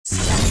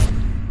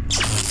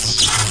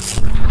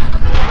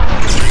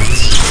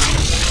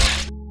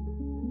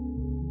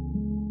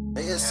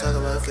Niggas talk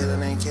about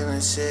killing, ain't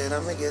killing shit.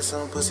 I'ma get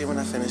some pussy when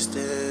I finish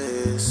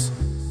this.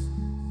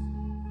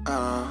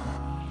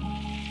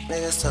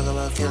 Niggas talk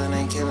about killing,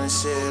 ain't killing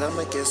shit.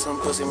 I'ma get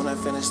some pussy when I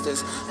finish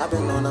this. I've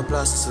been on the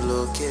block since a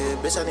little kid.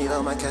 Bitch, I need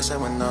all my cash, I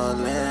went all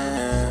in.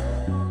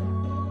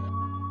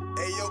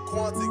 Hey, yo,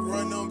 Quantic,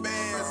 run them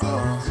bands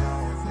up.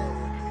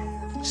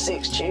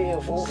 6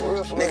 chill, fool, for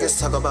real, for real. Niggas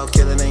talk about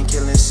killing, ain't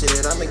killing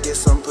shit. I'ma get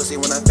some pussy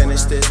when I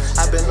finish this.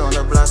 I've been on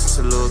the block since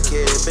a little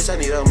kid. Bitch, I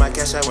need all my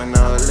cash, I went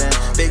all in.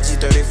 Big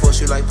G34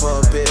 shoot like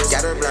Paul Pierce.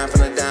 Got her blind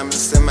from the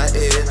diamonds in my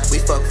ear.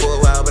 We fucked for a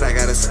while, but I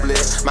got a split.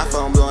 My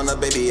phone blowing up,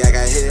 baby, I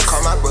got hit.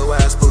 Call my bro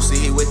ass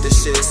pussy, he with the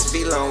shits.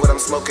 Feel on what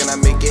I'm smoking, I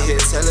make it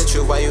hit. Tell the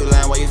truth, why you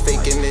lying, why you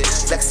faking it?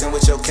 Flexing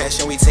with your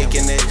cash and we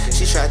taking it.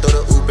 She tried to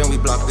throw the oop and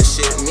we blocked the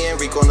shit. Me and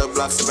Rico on the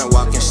block, sippin'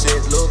 walking shit.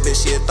 Little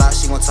bitch, she thought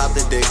she gon' top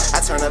the dick. I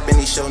turn up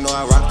any show, know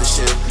I rock the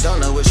shit. Don't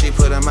know what she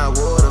put in my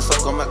water.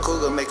 Fuck on my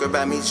cougar, make her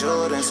buy me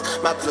Jordans.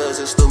 My plugs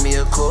just threw me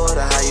a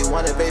quarter. How you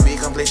want it, baby?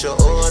 Come place your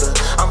order.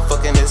 I'm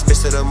fucking this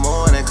bitch to the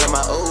morning. Cut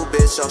my old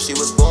bitch off, she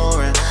was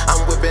boring.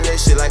 I'm whipping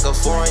this shit like a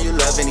foreign. You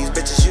loving these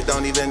bitches, you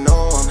don't even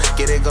know them.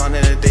 Get it gone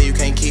in a day, you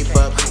can't keep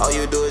up. All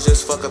you do is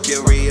just fuck up your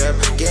re-up.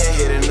 Getting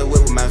hit in the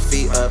whip with my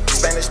feet up.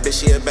 Spanish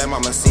bitch, she a bad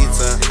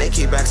mamacita. They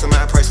keep asking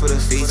my price for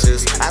the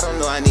features. I don't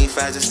know, I need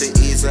 5 just to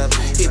ease up.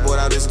 He bought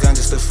out his gun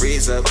just to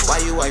freeze up. Why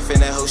you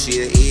wifing that hoe,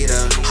 she a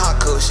eater? Hot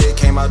cold shit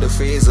came out the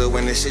freezer.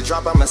 When this shit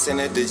drop, I'ma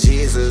send it to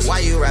Jesus. Why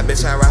you rap,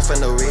 bitch? I rap for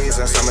no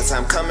reason.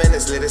 Summertime coming,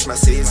 it's lit, it's my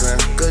season.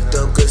 Good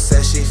dope, good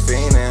sex, she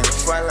fiendin'.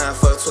 Frontline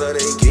fuck 12,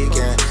 they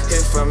geekin'.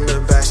 Hit from the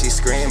back, she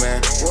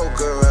screamin'. Woke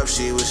her up,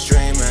 she was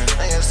dreamin'.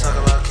 Niggas talk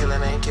about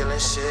killing, ain't killing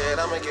shit.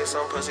 I'ma get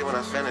some pussy when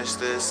I finish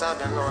this. I've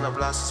been on the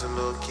block since a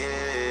little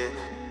kid.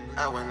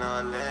 I went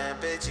all in,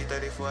 big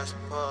G34, she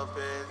Paul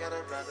Pierce. Got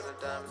a blind to the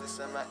diamonds, it's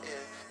in my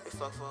ear. We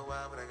fucked for a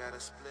while, but I got a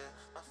split.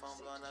 My phone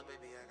blowing up,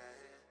 baby, I got hit.